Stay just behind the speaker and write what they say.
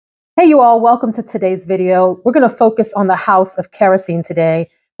Hey you all, welcome to today's video. We're going to focus on the house of Kerosene today.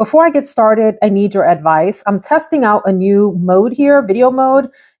 Before I get started, I need your advice. I'm testing out a new mode here, video mode.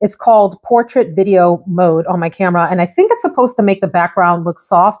 It's called portrait video mode on my camera, and I think it's supposed to make the background look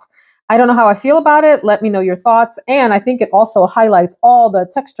soft. I don't know how I feel about it. Let me know your thoughts. And I think it also highlights all the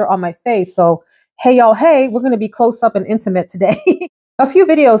texture on my face. So hey y'all, hey, we're going to be close up and intimate today. A few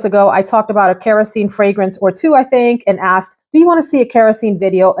videos ago, I talked about a kerosene fragrance or two, I think, and asked, do you want to see a kerosene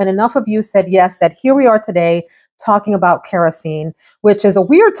video? And enough of you said yes, that here we are today talking about kerosene, which is a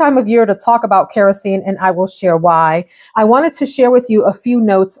weird time of year to talk about kerosene, and I will share why. I wanted to share with you a few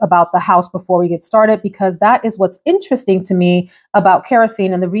notes about the house before we get started, because that is what's interesting to me about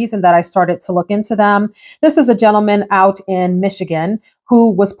kerosene and the reason that I started to look into them. This is a gentleman out in Michigan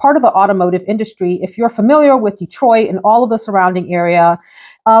who was part of the automotive industry. If you're familiar with Detroit and all of the surrounding area,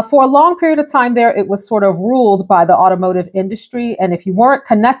 for a long period of time there, it was sort of ruled by the automotive industry. And if you weren't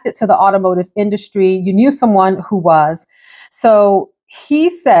connected to the automotive industry, you knew someone who was. So he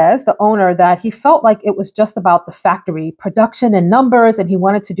says, the owner, that he felt like it was just about the factory production and numbers, and he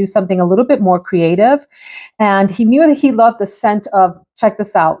wanted to do something a little bit more creative. And he knew that he loved the scent of, check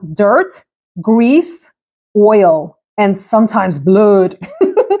this out, dirt, grease, oil, and sometimes blood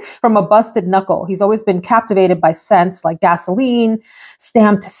from a busted knuckle. He's always been captivated by scents like gasoline,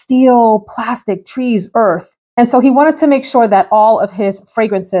 stamped steel, plastic, trees, earth. And so he wanted to make sure that all of his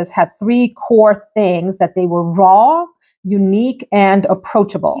fragrances had three core things: that they were raw, unique, and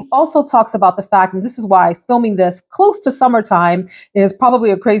approachable. He also talks about the fact, and this is why filming this close to summertime is probably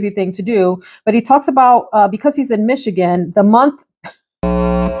a crazy thing to do, but he talks about, because he's in Michigan, the month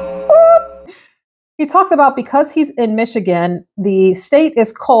He talks about, because he's in Michigan, the state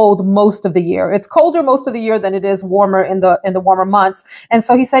is cold most of the year. It's colder most of the year than it is warmer in the warmer months. And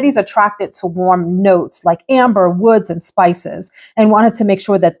so he said he's attracted to warm notes like amber, woods, and spices, and wanted to make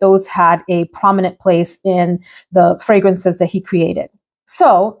sure that those had a prominent place in the fragrances that he created.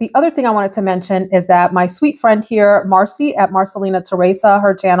 So the other thing I wanted to mention is that my sweet friend here, Marcy at Marcelina Teresa,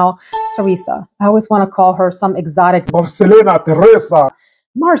 her channel, Teresa, I always want to call her some exotic. Marcelina Teresa.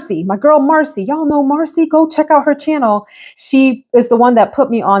 Marcy, my girl Marcy, y'all know Marcy, go check out her channel. She is the one that put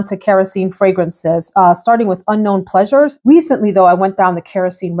me on to kerosene fragrances, starting with Unknown Pleasures. Recently, though, I went down the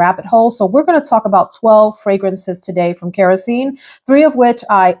kerosene rabbit hole. So we're going to talk about 12 fragrances today from kerosene, 3 of which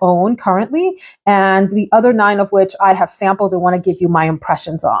I own currently, and the other 9 of which I have sampled and want to give you my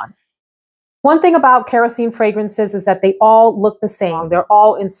impressions on. One thing about kerosene fragrances is that they all look the same. They're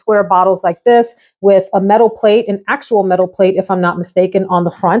all in square bottles like this with a metal plate, an actual metal plate, if I'm not mistaken, on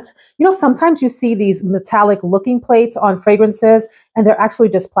the front. You know, sometimes you see these metallic looking plates on fragrances and they're actually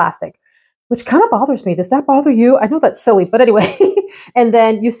just plastic, which kind of bothers me. Does that bother you? I know that's silly, but anyway. And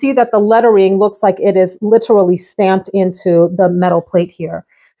then you see that the lettering looks like it is literally stamped into the metal plate here.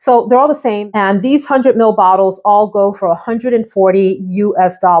 So they're all the same. And these 100 ml bottles all go for $140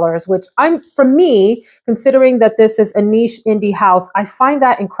 US, which for me, considering that this is a niche indie house, I find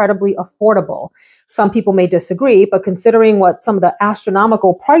that incredibly affordable. Some people may disagree, but considering what some of the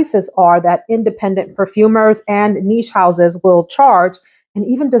astronomical prices are that independent perfumers and niche houses will charge, and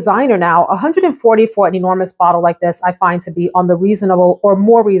even designer now, $140 for an enormous bottle like this, I find to be on the reasonable or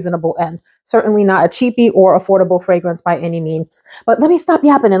more reasonable end. Certainly not a cheapie or affordable fragrance by any means. But let me stop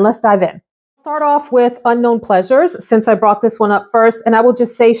yapping and let's dive in. Start off with Unknown Pleasures, since I brought this one up first. And I will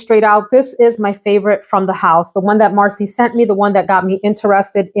just say straight out, this is my favorite from the house. The one that Marcy sent me, the one that got me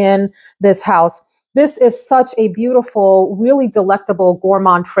interested in this house. This is such a beautiful, really delectable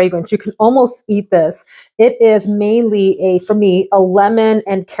gourmand fragrance. You can almost eat this. It is mainly for me, a lemon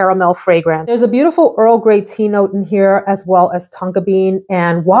and caramel fragrance. There's a beautiful Earl Grey tea note in here, as well as tonka bean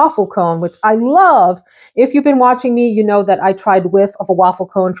and waffle cone, which I love. If you've been watching me, you know that I tried whiff of a waffle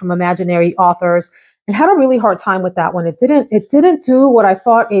cone from Imaginary Authors and had a really hard time with that one. It didn't do what I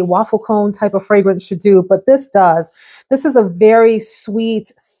thought a waffle cone type of fragrance should do, but this does. This is a very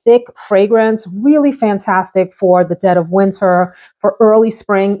sweet, thick fragrance, really fantastic for the dead of winter, for early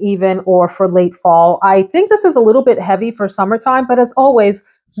spring even, or for late fall. I think this is a little bit heavy for summertime, but as always,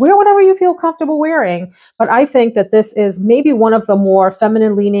 wear whatever you feel comfortable wearing. But I think that this is maybe one of the more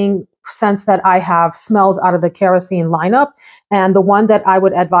feminine leaning scents that I have smelled out of the kerosene lineup, and the one that I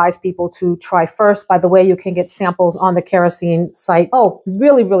would advise people to try first. By the way, you can get samples on the kerosene site. Oh,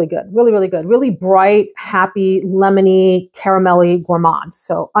 really, really good. Really, really good. Really bright, happy, lemony, caramelly gourmand.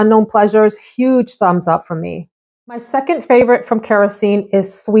 So Unknown Pleasures, huge thumbs up from me. My second favorite from kerosene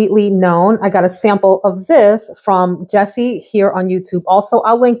is Sweetly Known. I got a sample of this from Jessie here on YouTube. Also,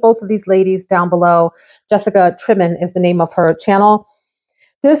 I'll link both of these ladies down below. Jessica Trimmin is the name of her channel.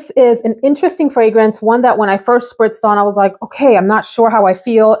 This is an interesting fragrance, one that when I first spritzed on, I was like, okay, I'm not sure how I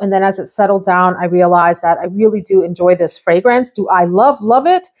feel. And then as it settled down, I realized that I really do enjoy this fragrance. Do I love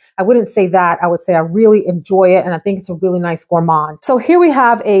it? I wouldn't say that. I would say I really enjoy it. And I think it's a really nice gourmand. So here we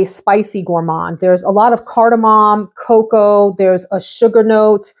have a spicy gourmand. There's a lot of cardamom, cocoa, there's a sugar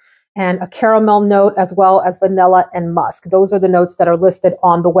note and a caramel note, as well as vanilla and musk. Those are the notes that are listed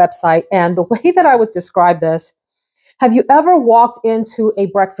on the website. And the way that I would describe this, have you ever walked into a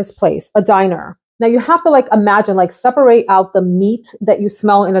breakfast place, a diner? Now you have to like imagine, like separate out the meat that you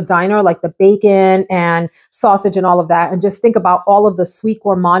smell in a diner, like the bacon and sausage and all of that, and just think about all of the sweet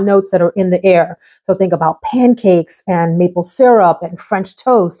gourmand notes that are in the air. So think about pancakes and maple syrup and French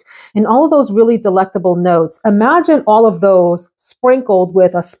toast and all of those really delectable notes. Imagine all of those sprinkled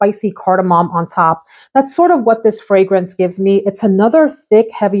with a spicy cardamom on top. That's sort of what this fragrance gives me. It's another thick,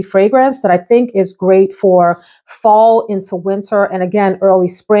 heavy fragrance that I think is great for fall into winter and again, early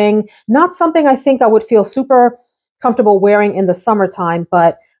spring. Not something I think I would feel super comfortable wearing in the summertime,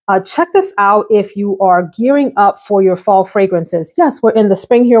 but check this out if you are gearing up for your fall fragrances. Yes, we're in the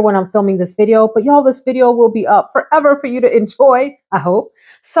spring here when I'm filming this video, but y'all, this video will be up forever for you to enjoy, I hope.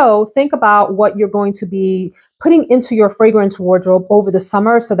 So think about what you're going to be putting into your fragrance wardrobe over the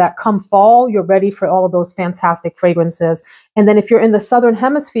summer so that come fall, you're ready for all of those fantastic fragrances. And then if you're in the Southern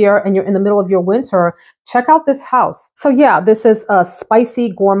Hemisphere and you're in the middle of your winter, check out this house. So yeah, this is a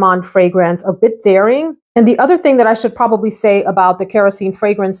spicy gourmand fragrance, a bit daring. And the other thing that I should probably say about the Kerosene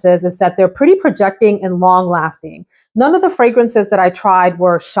fragrances is that they're pretty projecting and long lasting. None of the fragrances that I tried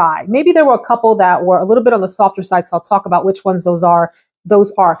were shy. Maybe there were a couple that were a little bit on the softer side, so I'll talk about which ones those are.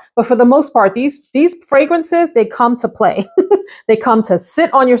 But for the most part, these fragrances, they come to play. They come to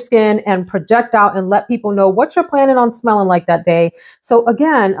sit on your skin and project out and let people know what you're planning on smelling like that day. So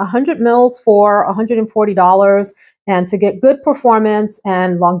again, 100 mils for $140. And to get good performance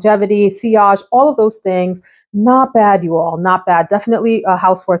and longevity, sillage, all of those things, not bad, you all, not bad. Definitely a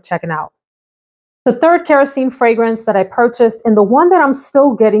house worth checking out. The third Kerosene fragrance that I purchased, and the one that I'm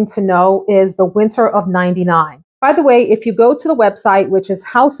still getting to know, is the Winter of '99. By the way, if you go to the website, which is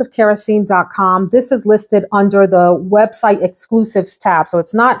houseofkerosene.com, this is listed under the website exclusives tab. So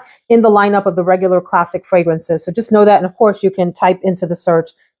it's not in the lineup of the regular classic fragrances. So just know that. And of course, you can type into the search.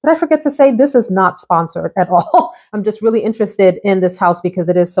 Did I forget to say this is not sponsored at all? I'm just really interested in this house because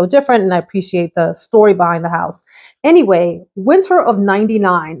it is so different and I appreciate the story behind the house. Anyway, Winter of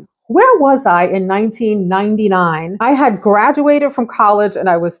 '99. Where was I in 1999? I had graduated from college and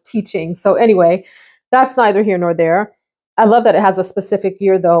I was teaching. So anyway, that's neither here nor there. I love that it has a specific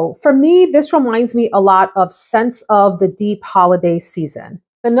year though. For me, this reminds me a lot of Scents of the Deep holiday season.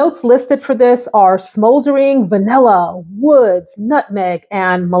 The notes listed for this are smoldering, vanilla, woods, nutmeg,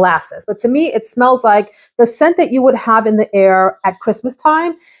 and molasses. But to me, it smells like the scent that you would have in the air at Christmas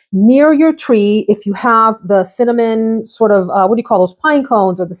time near your tree. If you have the cinnamon sort of, what do you call those, pine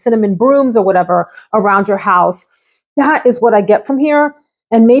cones or the cinnamon brooms or whatever around your house, that is what I get from here.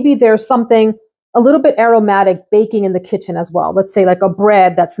 And maybe there's something a little bit aromatic baking in the kitchen as well. Let's say like a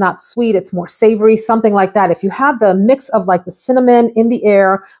bread that's not sweet, it's more savory, something like that. If you have the mix of like the cinnamon in the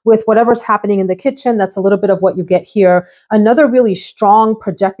air with whatever's happening in the kitchen, that's a little bit of what you get here. Another really strong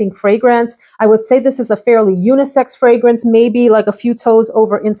projecting fragrance. I would say this is a fairly unisex fragrance, maybe like a few toes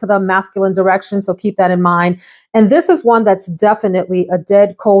over into the masculine direction. So keep that in mind. And this is one that's definitely a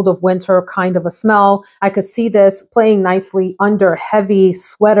dead cold of winter kind of a smell. I could see this playing nicely under heavy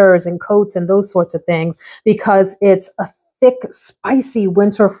sweaters and coats and those sorts of things because it's a thick, spicy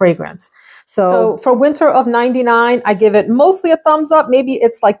winter fragrance. So for Winter of '99, I give it mostly a thumbs up. Maybe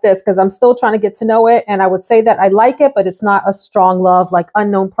it's like this because I'm still trying to get to know it. And I would say that I like it, but it's not a strong love like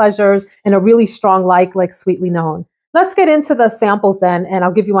Unknown Pleasures and a really strong like Sweetly Known. Let's get into the samples then, and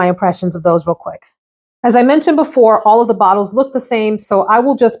I'll give you my impressions of those real quick. As I mentioned before, all of the bottles look the same, so I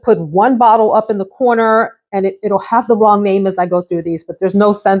will just put one bottle up in the corner and it'll have the wrong name as I go through these, but there's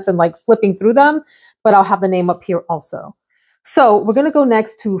no sense in like flipping through them, but I'll have the name up here also. So we're going to go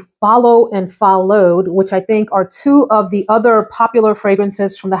next to Follow and Followed, which I think are two of the other popular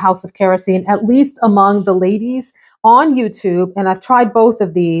fragrances from the House of Kerosene, at least among the ladies on YouTube, and I've tried both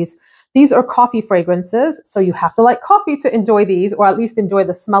of these. These are coffee fragrances, so you have to like coffee to enjoy these, or at least enjoy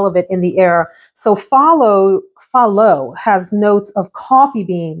the smell of it in the air. So Follow has notes of coffee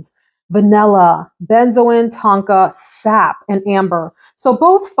beans, vanilla, benzoin, tonka, sap, and amber. So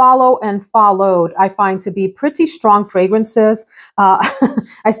both follow and followed I find to be pretty strong fragrances.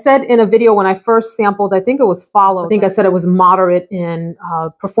 I said in a video when I first sampled, I think it was follow. I think I said it was moderate in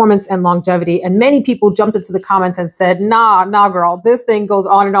performance and longevity. And many people jumped into the comments and said, nah, girl, this thing goes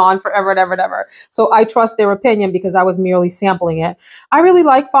on and on forever and ever and ever. So I trust their opinion because I was merely sampling it. I really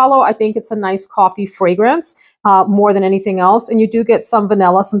like follow. I think it's a nice coffee fragrance. More than anything else. And you do get some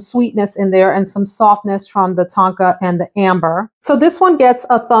vanilla, some sweetness in there, and some softness from the tonka and the amber. So this one gets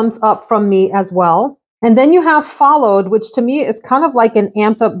a thumbs up from me as well. And then you have followed, which to me is kind of like an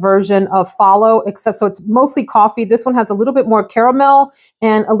amped up version of follow, except so it's mostly coffee. This one has a little bit more caramel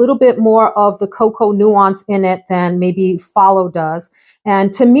and a little bit more of the cocoa nuance in it than maybe follow does.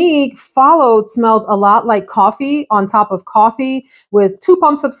 And to me, followed smelled a lot like coffee on top of coffee with 2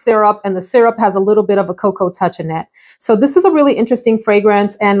 pumps of syrup, and the syrup has a little bit of a cocoa touch in it. So this is a really interesting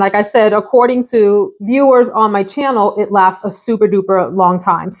fragrance. And like I said, according to viewers on my channel, it lasts a super duper long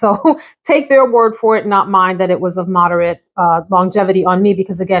time. So take their word for it, not mine, that it was of moderate longevity on me,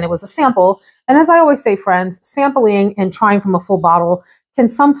 because again, it was a sample. And as I always say, friends, sampling and trying from a full bottle can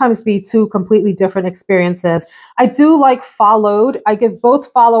sometimes be 2 completely different experiences. I do like followed. I give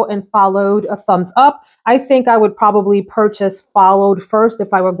both follow and followed a thumbs up. I think I would probably purchase followed first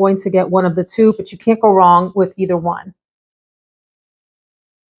if I were going to get one of the 2, but you can't go wrong with either one.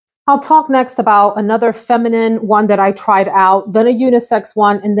 I'll talk next about another feminine one that I tried out, then a unisex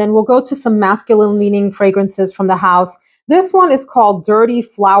one, and then we'll go to some masculine leaning fragrances from the house. This one is called Dirty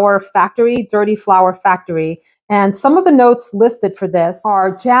Flower Factory, Dirty Flower Factory. And some of the notes listed for this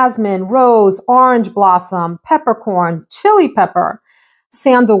are jasmine, rose, orange blossom, peppercorn, chili pepper,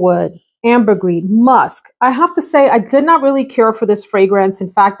 sandalwood, ambergris, musk. I have to say, I did not really care for this fragrance. In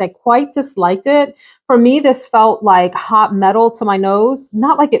fact, I quite disliked it. For me, this felt like hot metal to my nose.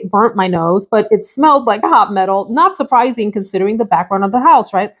 Not like it burnt my nose, but it smelled like hot metal. Not surprising considering the background of the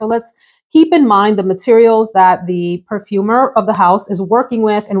house, right? So let's keep in mind the materials that the perfumer of the house is working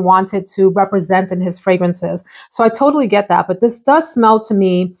with and wanted to represent in his fragrances. So I totally get that, but this does smell to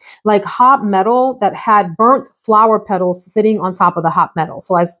me like hot metal that had burnt flower petals sitting on top of the hot metal.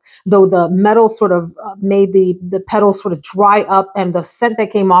 So as though the metal sort of made the petals sort of dry up, and the scent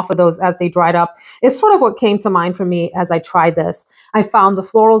that came off of those as they dried up is sort of what came to mind for me as I tried this. I found the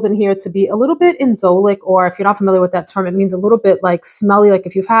florals in here to be a little bit indolic, or if you're not familiar with that term, it means a little bit like smelly, like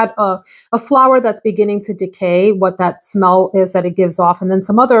if you've had a flower that's beginning to decay, what that smell is that it gives off. And then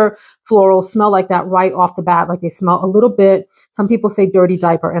some other florals smell like that right off the bat, like they smell a little bit, some people say dirty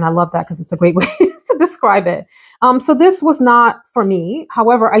diaper, and I love that because it's a great way to describe it. So this was not for me.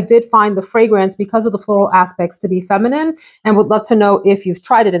 However, I did find the fragrance, because of the floral aspects, to be feminine, and would love to know if you've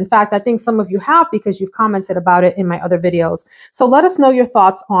tried it. In fact, I think some of you have, because you've commented about it in my other videos. So let us know your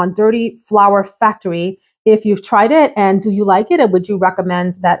thoughts on Dirty Flower Factory, if you've tried it, and do you like it, and would you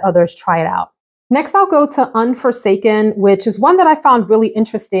recommend that others try it out? Next, I'll go to Unforsaken, which is one that I found really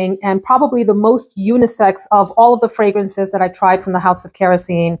interesting and probably the most unisex of all of the fragrances that I tried from the House of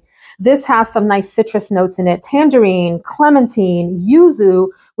Kerosene. This has some nice citrus notes in it: tangerine, clementine, yuzu,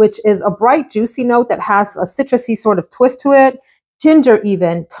 which is a bright, juicy note that has a citrusy sort of twist to it. Ginger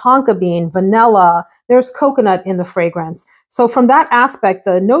even, tonka bean, vanilla. There's coconut in the fragrance. So from that aspect,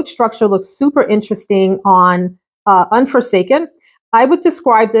 the note structure looks super interesting on Unforsaken. I would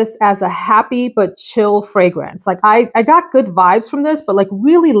describe this as a happy but chill fragrance. Like I got good vibes from this, but like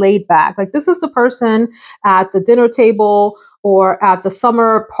really laid back. Like this is the person at the dinner table or at the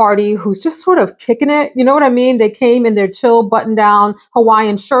summer party who's just sort of kicking it. You know what I mean? They came in their chill button down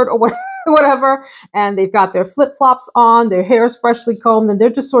Hawaiian shirt or whatever, and they've got their flip-flops on, their hair is freshly combed, and they're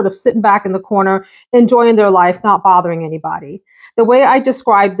just sort of sitting back in the corner, enjoying their life, not bothering anybody. The way I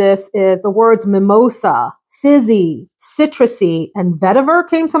describe this is the words mimosa, fizzy, citrusy, and vetiver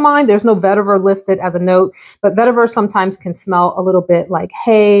came to mind. There's no vetiver listed as a note, but vetiver sometimes can smell a little bit like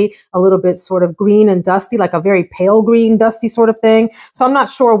hay, a little bit sort of green and dusty, like a very pale green, dusty sort of thing. So I'm not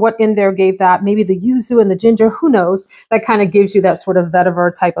sure what in there gave that. Maybe the yuzu and the ginger, who knows? That kind of gives you that sort of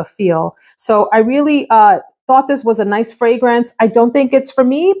vetiver type of feel. So I really thought this was a nice fragrance. I don't think it's for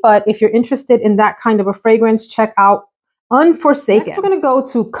me, but if you're interested in that kind of a fragrance, check out Unforsaken. Next, we're going to go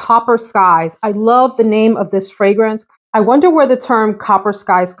to Copper Skies. I love the name of this fragrance. I wonder where the term Copper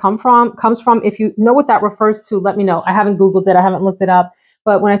Skies comes from. If you know what that refers to, let me know. I haven't Googled it. I haven't looked it up.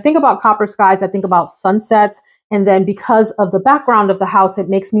 But when I think about Copper Skies, I think about sunsets. And then because of the background of the house, it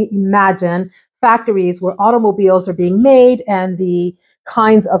makes me imagine factories where automobiles are being made and the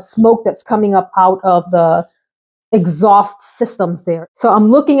kinds of smoke that's coming up out of the exhaust systems there. So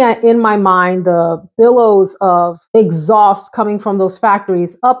I'm looking at in my mind the billows of exhaust coming from those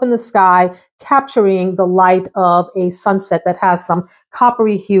factories up in the sky, capturing the light of a sunset that has some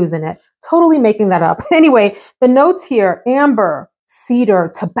coppery hues in it. Totally making that up. Anyway, the notes here: amber,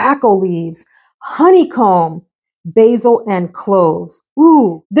 cedar, tobacco leaves, honeycomb, basil, and cloves.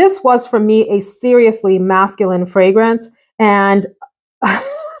 Ooh, this was for me a seriously masculine fragrance. And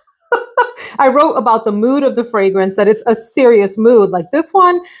I wrote about the mood of the fragrance, that it's a serious mood. Like this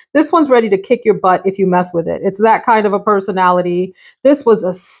one's ready to kick your butt if you mess with it. It's that kind of a personality. This was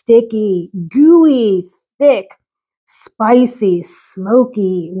a sticky, gooey, thick, spicy,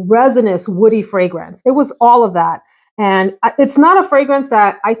 smoky, resinous, woody fragrance. It was all of that. And it's not a fragrance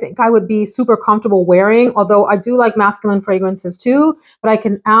that I think I would be super comfortable wearing, although I do like masculine fragrances too, but I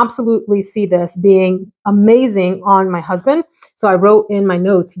can absolutely see this being amazing on my husband. So I wrote in my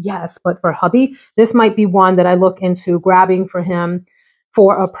notes, yes, but for hubby, this might be one that I look into grabbing for him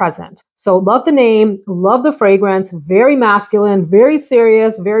for a present. So love the name, love the fragrance, very masculine, very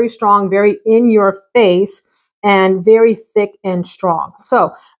serious, very strong, very in your face, and very thick and strong.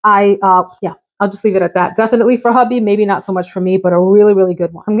 So I'll just leave it at that. Definitely for hubby, maybe not so much for me, but a really, really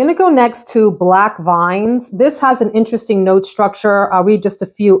good one. I'm going to go next to Black Vines. This has an interesting note structure. I'll read just a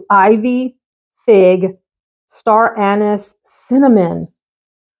few: ivy, fig, star anise, cinnamon,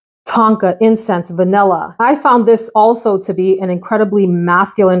 tonka, incense, vanilla. I found this also to be an incredibly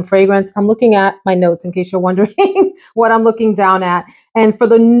masculine fragrance. I'm looking at my notes in case you're wondering what I'm looking down at. And for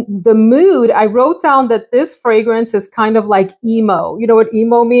the mood, I wrote down that this fragrance is kind of like emo. You know what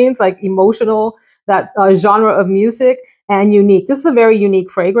emo means? Like emotional, that genre of music, and unique. This is a very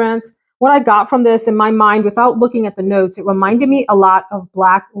unique fragrance. What I got from this in my mind, without looking at the notes, it reminded me a lot of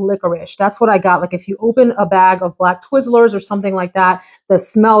black licorice. That's what I got. Like if you open a bag of black Twizzlers or something like that, the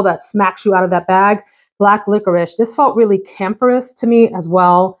smell that smacks you out of that bag, black licorice. This felt really camphorous to me as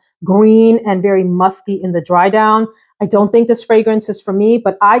well. Green and very musky in the dry down. I don't think this fragrance is for me,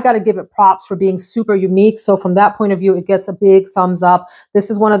 but I got to give it props for being super unique. So from that point of view, it gets a big thumbs up. This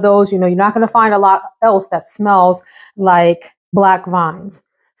is one of those, you're not going to find a lot else that smells like Black Vines.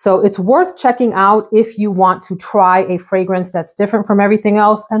 So it's worth checking out if you want to try a fragrance that's different from everything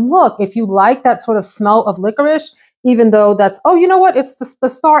else. And look, if you like that sort of smell of licorice, even though that's, oh, you know what? It's just the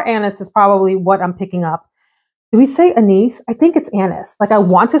star anise is probably what I'm picking up. Do we say anise? I think it's anise. Like I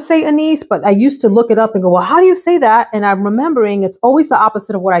want to say anise, but I used to look it up and go, well, how do you say that? And I'm remembering it's always the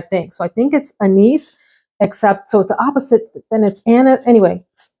opposite of what I think. So I think it's anise, except so it's the opposite, then it's anise. Anyway,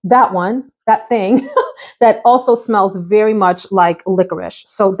 that one, that thing that also smells very much like licorice.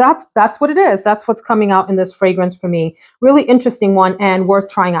 So that's what it is. That's what's coming out in this fragrance for me. Really interesting one and worth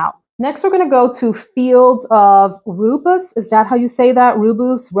trying out. Next, we're going to go to Fields of Rubus. Is that how you say that?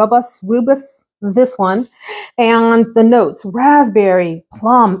 Rubus. This one. And the notes: raspberry,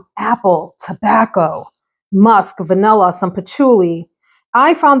 plum, apple, tobacco, musk, vanilla, some patchouli.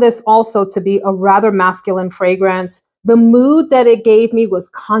 I found this also to be a rather masculine fragrance. The mood that it gave me was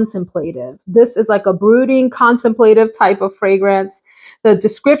contemplative. This is like a brooding, contemplative type of fragrance. The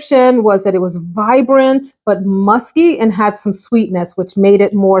description was that it was vibrant, but musky and had some sweetness, which made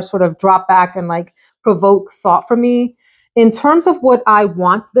it more sort of drop back and like provoke thought for me. In terms of what I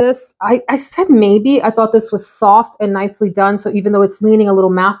want this, I said maybe. I thought this was soft and nicely done. So even though it's leaning a little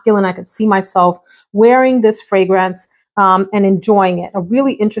masculine, I could see myself wearing this fragrance and enjoying it. A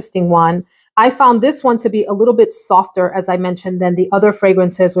really interesting one. I found this one to be a little bit softer, as I mentioned, than the other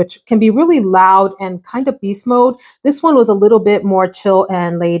fragrances, which can be really loud and kind of beast mode. This one was a little bit more chill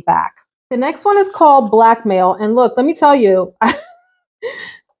and laid back. The next one is called Blackmail. And look, let me tell you,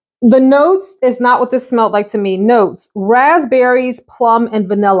 the notes is not what this smelled like to me. Notes: raspberries, plum, and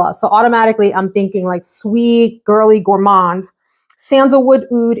vanilla. So automatically I'm thinking like sweet, girly, gourmand. Sandalwood,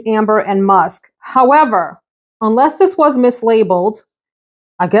 oud, amber, and musk. However, unless this was mislabeled,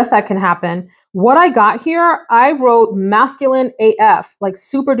 I guess that can happen. What I got here, I wrote masculine AF, like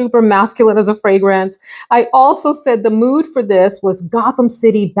super duper masculine as a fragrance. I also said the mood for this was Gotham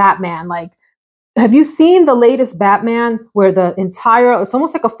City Batman. Like, have you seen the latest Batman where it's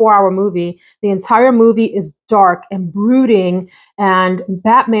almost like a 4-hour movie. The entire movie is dark and brooding, and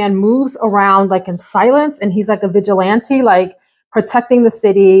Batman moves around like in silence, and he's like a vigilante, like protecting the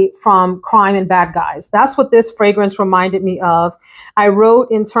city from crime and bad guys. That's what this fragrance reminded me of. I wrote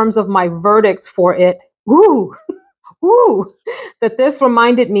in terms of my verdicts for it, that this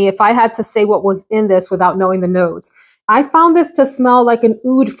reminded me, if I had to say what was in this without knowing the notes, I found this to smell like an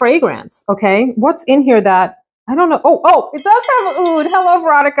oud fragrance. Okay. What's in here that I don't know? Oh, it does have oud. Hello,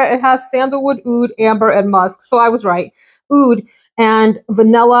 Veronica. It has sandalwood, oud, amber, and musk. So I was right. Oud. and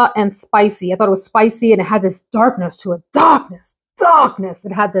vanilla and spicy. I thought it was spicy and it had this darkness to it. Darkness.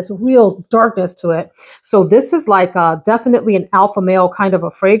 It had this real darkness to it. So this is like definitely an alpha male kind of a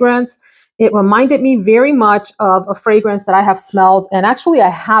fragrance. It reminded me very much of a fragrance that I have smelled. And actually I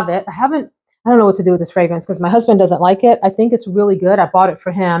have it. I don't know what to do with this fragrance because my husband doesn't like it. I think it's really good. I bought it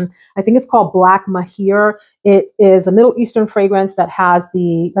for him. I think it's called Blackmail. It is a Middle Eastern fragrance that has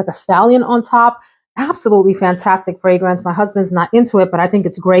like a stallion on top. Absolutely fantastic fragrance. My husband's not into it, but I think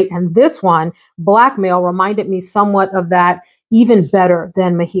it's great. And this one, Blackmail, reminded me somewhat of that, even better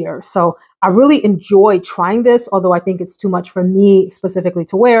than Mahir. So I really enjoyed trying this, although I think it's too much for me specifically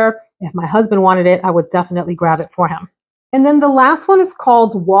to wear. If my husband wanted it, I would definitely grab it for him. And then the last one is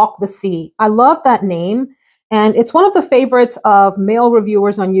called Walk the Sea. I love that name. And it's one of the favorites of male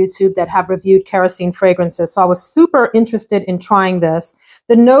reviewers on YouTube that have reviewed kerosene fragrances. So I was super interested in trying this.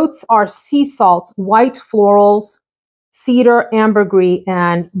 The notes are sea salt, white florals, cedar, ambergris,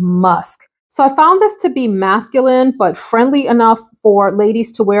 and musk. So I found this to be masculine, but friendly enough for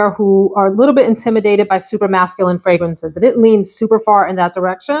ladies to wear who are a little bit intimidated by super masculine fragrances. It didn't lean super far in that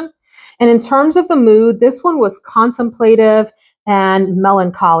direction. And in terms of the mood, this one was contemplative and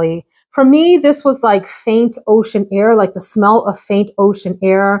melancholy. For me, this was like faint ocean air, like the smell of faint ocean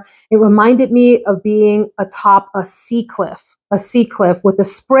air. It reminded me of being atop a sea cliff with the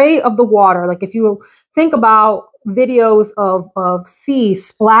spray of the water. Like if you think about videos of sea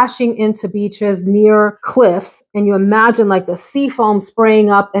splashing into beaches near cliffs, and you imagine like the sea foam spraying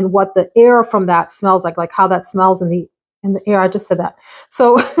up and what the air from that smells like how that smells in the air. I just said that.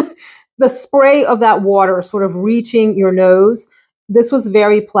 So the spray of that water sort of reaching your nose. This was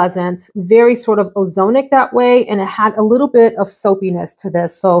very pleasant, very sort of ozonic that way, and it had a little bit of soapiness to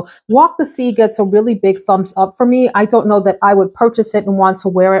this. So Walk the Sea gets a really big thumbs up for me. I don't know that I would purchase it and want to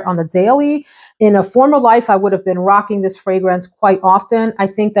wear it on the daily. In a former life, I would have been rocking this fragrance quite often. I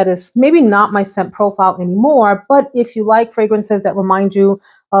think that is maybe not my scent profile anymore, but if you like fragrances that remind you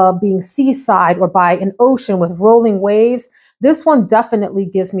of being seaside or by an ocean with rolling waves, this one definitely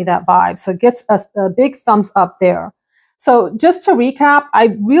gives me that vibe. So it gets a big thumbs up there. So just to recap,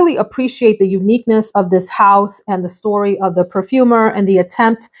 I really appreciate the uniqueness of this house and the story of the perfumer and the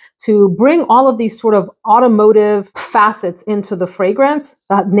attempt to bring all of these sort of automotive facets into the fragrance.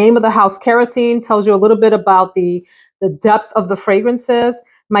 The name of the house, Kerosene, tells you a little bit about the depth of the fragrances.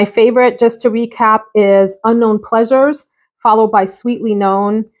 My favorite, just to recap, is Unknown Pleasures, followed by Sweetly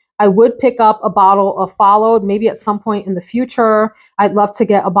Known. I would pick up a bottle of Followed, maybe at some point in the future. I'd love to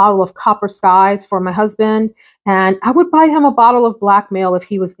get a bottle of Copper Skies for my husband. And I would buy him a bottle of Blackmail if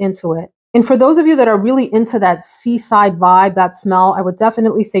he was into it. And for those of you that are really into that seaside vibe, that smell, I would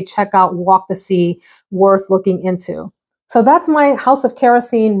definitely say check out Walk the Sea, worth looking into. So that's my House of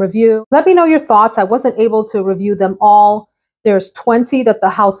Kerosene review. Let me know your thoughts. I wasn't able to review them all. There's 20 that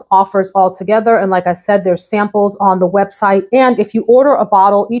the house offers altogether. And like I said, there's samples on the website. And if you order a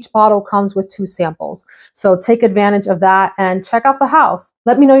bottle, each bottle comes with 2 samples. So take advantage of that and check out the house.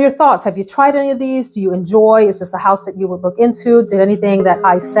 Let me know your thoughts. Have you tried any of these? Do you enjoy? Is this a house that you would look into? Did anything that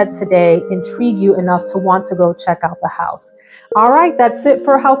I said today intrigue you enough to want to go check out the house? All right, that's it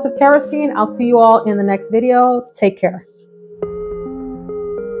for House of Kerosene. I'll see you all in the next video. Take care.